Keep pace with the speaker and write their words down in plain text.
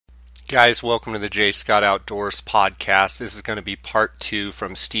Guys, welcome to the J. Scott Outdoors podcast. This is going to be part 2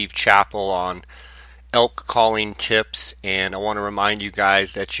 from Steve Chappell on elk calling tips, and I want to remind you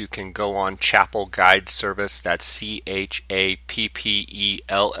guys that you can go on Chappell Guide Service. That's CHAPPELL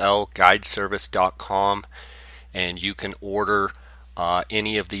guideservice.com, and you can order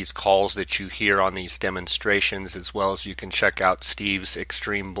any of these calls that you hear on these demonstrations, as well as you can check out Steve's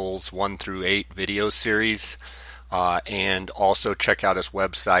Extreme Bulls 1 through 8 video series. And also check out his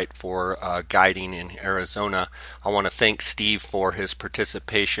website for guiding in Arizona. I want to thank Steve for his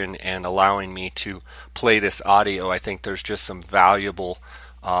participation and allowing me to play this audio. I think there's just some valuable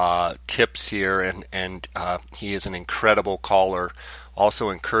tips here, and he is an incredible caller. Also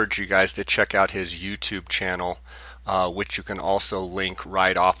encourage you guys to check out his YouTube channel, which you can also link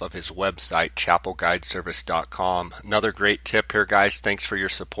right off of his website, chappellguideservice.com. Another great tip here, guys. Thanks for your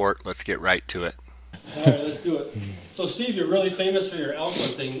support. Let's get right to it. All right, let's do it. So, Steve, you're really famous for your elk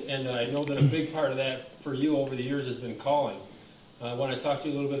hunting, and I know that a big part of that for you over the years has been calling. I want to talk to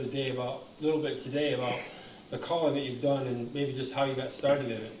you a little bit today about the calling that you've done and maybe just how you got started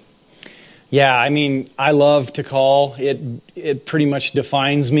in it. Yeah, I mean, I love to call. It pretty much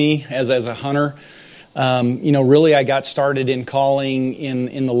defines me as a hunter. Really, I got started in calling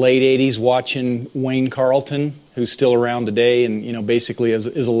in the late 80s watching Wayne Carlton, who's still around today, and basically is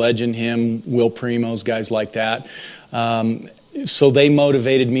a legend. Him, Will Primos, guys like that. So they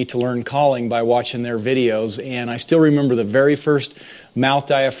motivated me to learn calling by watching their videos, and I still remember the very first mouth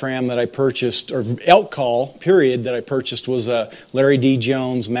diaphragm that I purchased, or elk call, period, that I purchased was a Larry D.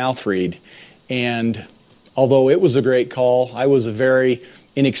 Jones mouth reed. And although it was a great call, I was a very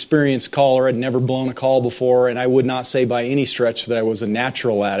inexperienced caller. I'd never blown a call before, and I would not say by any stretch that I was a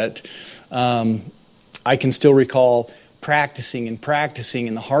natural at it. I can still recall practicing, and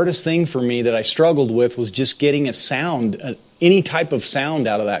the hardest thing for me that I struggled with was just getting a sound, any type of sound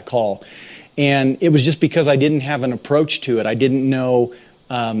out of that call. And it was just because I didn't have an approach to it. I didn't know,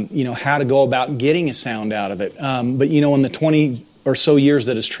 how to go about getting a sound out of it. But in the 20 or so years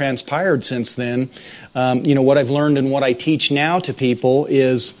that has transpired since then, what I've learned and what I teach now to people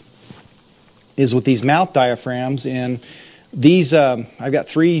is with these mouth diaphragms. And these, I've got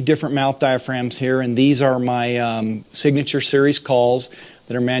 3 different mouth diaphragms here, and these are my signature series calls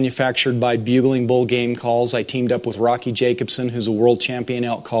that are manufactured by Bugling Bull Game Calls. I teamed up with Rocky Jacobson, who's a world champion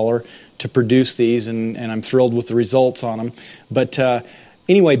elk caller, to produce these, and I'm thrilled with the results on them. But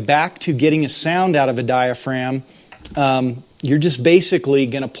anyway, back to getting a sound out of a diaphragm. You're just basically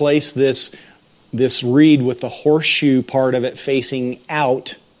going to place this reed with the horseshoe part of it facing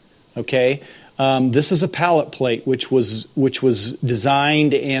out, okay? This is a pallet plate, which was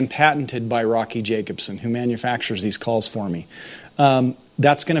designed and patented by Rocky Jacobson, who manufactures these calls for me.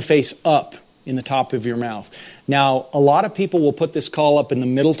 That's going to face up in the top of your mouth. Now, a lot of people will put this call up in the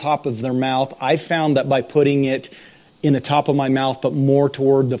middle top of their mouth. I found that by putting it in the top of my mouth, but more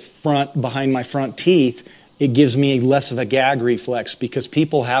toward the front, behind my front teeth, it gives me less of a gag reflex, because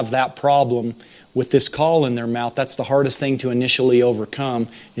people have that problem with this call in their mouth. That's the hardest thing to initially overcome,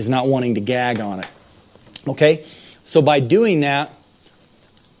 is not wanting to gag on it. Okay? So by doing that,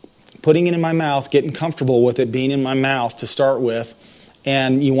 putting it in my mouth, getting comfortable with it being in my mouth to start with,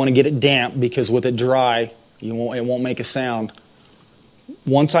 and you want to get it damp, because with it dry, it won't make a sound.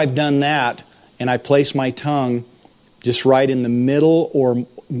 Once I've done that, and I place my tongue just right in the middle, or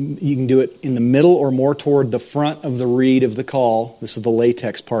you can do it in the middle or more toward the front of the reed of the call. This is the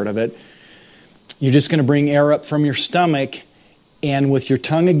latex part of it. You're just going to bring air up from your stomach, and with your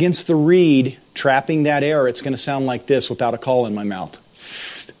tongue against the reed, trapping that air, it's going to sound like this without a call in my mouth.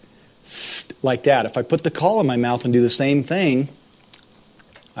 Like that. If I put the call in my mouth and do the same thing,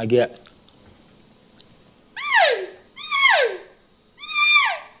 I get...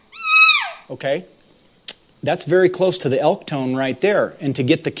 Okay? That's very close to the elk tone right there. And to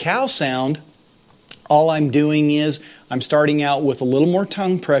get the cow sound, all I'm doing is I'm starting out with a little more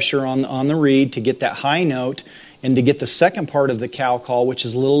tongue pressure on the reed to get that high note, and to get the second part of the cow call, which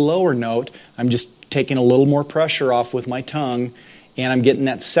is a little lower note, I'm just taking a little more pressure off with my tongue, and I'm getting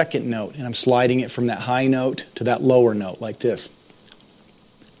that second note, and I'm sliding it from that high note to that lower note like this.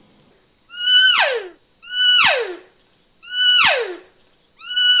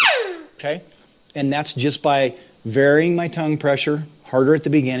 Okay? And that's just by varying my tongue pressure, harder at the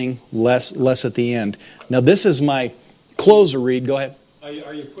beginning, less at the end. Now this is my closer reed. Go ahead. Are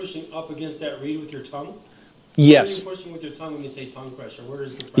you pushing up against that reed with your tongue? Yes. Where are you pushing with your tongue when you say tongue pressure? Where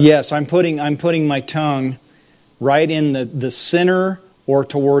is the pressure? Yes, I'm putting my tongue right in the center or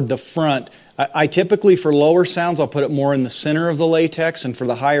toward the front. I typically, for lower sounds, I'll put it more in the center of the latex, and for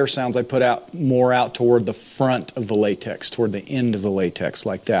the higher sounds, I put out more toward the front of the latex, toward the end of the latex,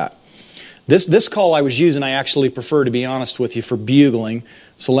 like that. This call I was using, I actually prefer, to be honest with you, for bugling.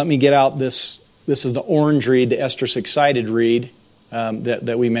 So let me get out this. This is the orange reed, the estrus excited reed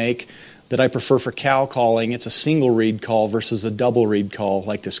that we make, that I prefer for cow calling. It's a single reed call versus a double reed call,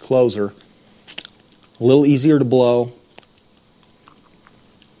 like this closer. A little easier to blow.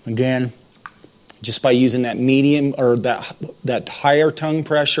 Again, just by using that medium, or that higher tongue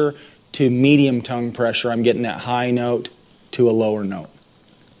pressure to medium tongue pressure, I'm getting that high note to a lower note.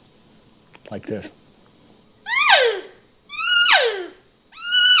 Like this.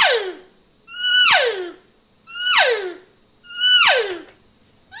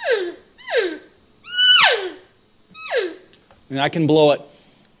 And I can blow it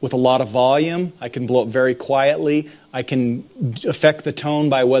with a lot of volume. I can blow it very quietly. I can affect the tone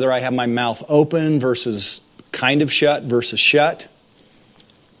by whether I have my mouth open versus kind of shut versus shut.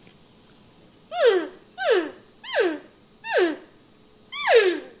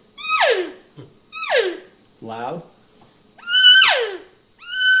 Loud.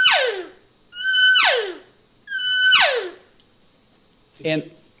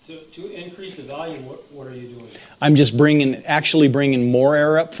 And to increase the volume, what are you doing? I'm just actually bringing more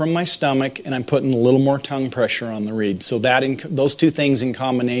air up from my stomach, and I'm putting a little more tongue pressure on the reed. So those two things in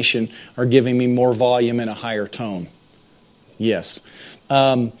combination are giving me more volume and a higher tone. Yes.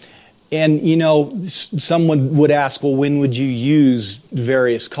 And, you know, someone would ask, well, when would you use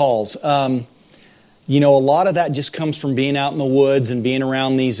various calls? You know, a lot of that just comes from being out in the woods and being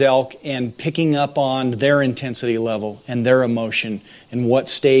around these elk and picking up on their intensity level and their emotion and what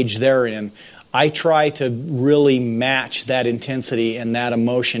stage they're in. I try to really match that intensity and that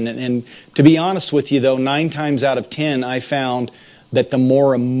emotion. And to be honest with you, though, 9 times out of 10, I found that the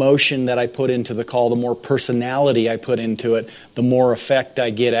more emotion that I put into the call, the more personality I put into it, the more effect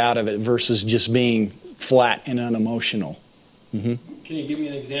I get out of it versus just being flat and unemotional. Mm-hmm. Can you give me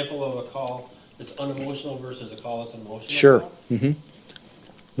an example of a call that's unemotional versus a call that's emotional? Sure. Mm-hmm.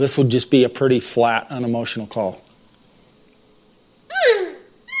 This would just be a pretty flat, unemotional call.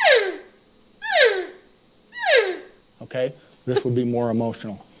 Okay? This would be more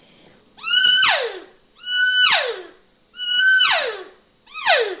emotional.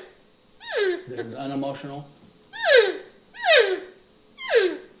 This is unemotional.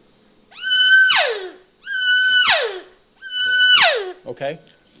 Okay?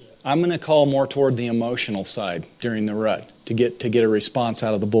 I'm going to call more toward the emotional side during the rut to get a response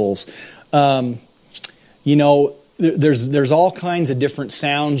out of the bulls. You know, there's all kinds of different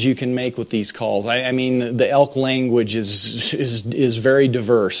sounds you can make with these calls. I mean, the elk language is very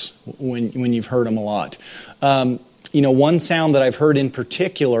diverse when you've heard them a lot. You know, one sound that I've heard in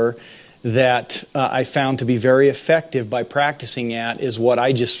particular that I found to be very effective by practicing at is what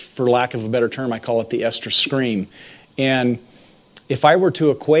I just, for lack of a better term, I call it the estrus scream. And if I were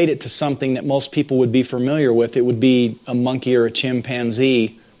to equate it to something that most people would be familiar with, it would be a monkey or a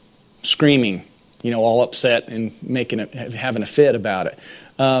chimpanzee screaming, you know, all upset and having a fit about it.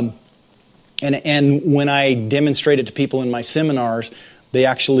 And when I demonstrate it to people in my seminars, they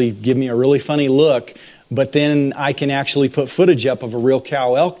actually give me a really funny look, but then I can actually put footage up of a real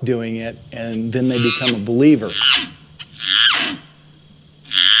cow elk doing it, and then they become a believer.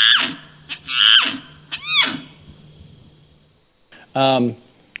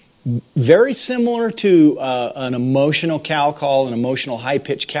 Very similar to an emotional cow call, an emotional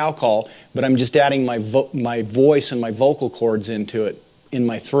high-pitched cow call, but I'm just adding my voice and my vocal cords into it in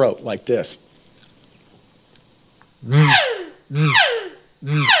my throat, like this.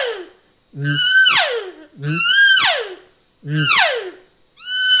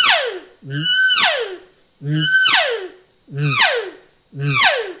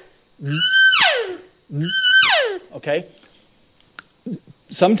 Okay?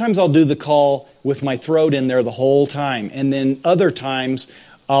 Sometimes I'll do the call with my throat in there the whole time, and then other times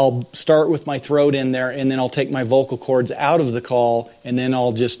I'll start with my throat in there, and then I'll take my vocal cords out of the call, and then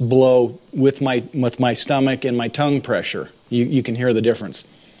I'll just blow with my stomach and my tongue pressure. You can hear the difference.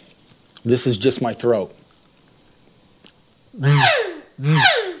 This is just my throat.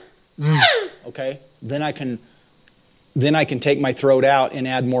 Okay? Then I can take my throat out and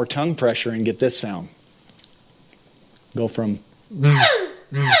add more tongue pressure and get this sound. Go from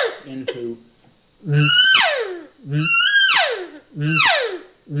into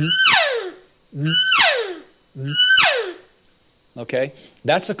okay?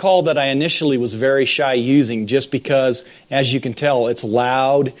 That's a call that I initially was very shy using just because, as you can tell, it's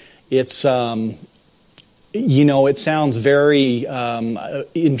loud. It's, you know, it sounds very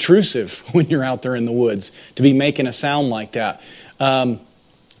intrusive when you're out there in the woods to be making a sound like that.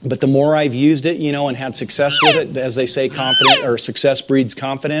 But the more I've used it, and had success with it, as they say, success breeds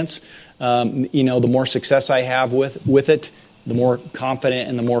confidence. The more success I have with it, the more confident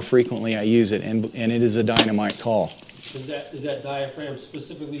and the more frequently I use it, and it is a dynamite call. Is that diaphragm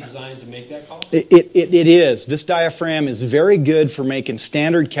specifically designed to make that call? It is. This diaphragm is very good for making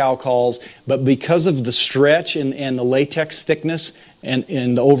standard cow calls, but because of the stretch and the latex thickness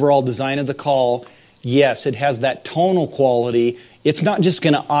and the overall design of the call, yes, it has that tonal quality. It's not just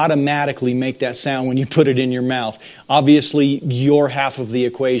going to automatically make that sound when you put it in your mouth. Obviously, you're half of the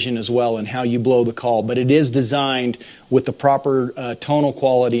equation as well in how you blow the call, but it is designed with the proper tonal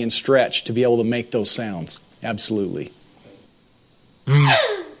quality and stretch to be able to make those sounds. Absolutely.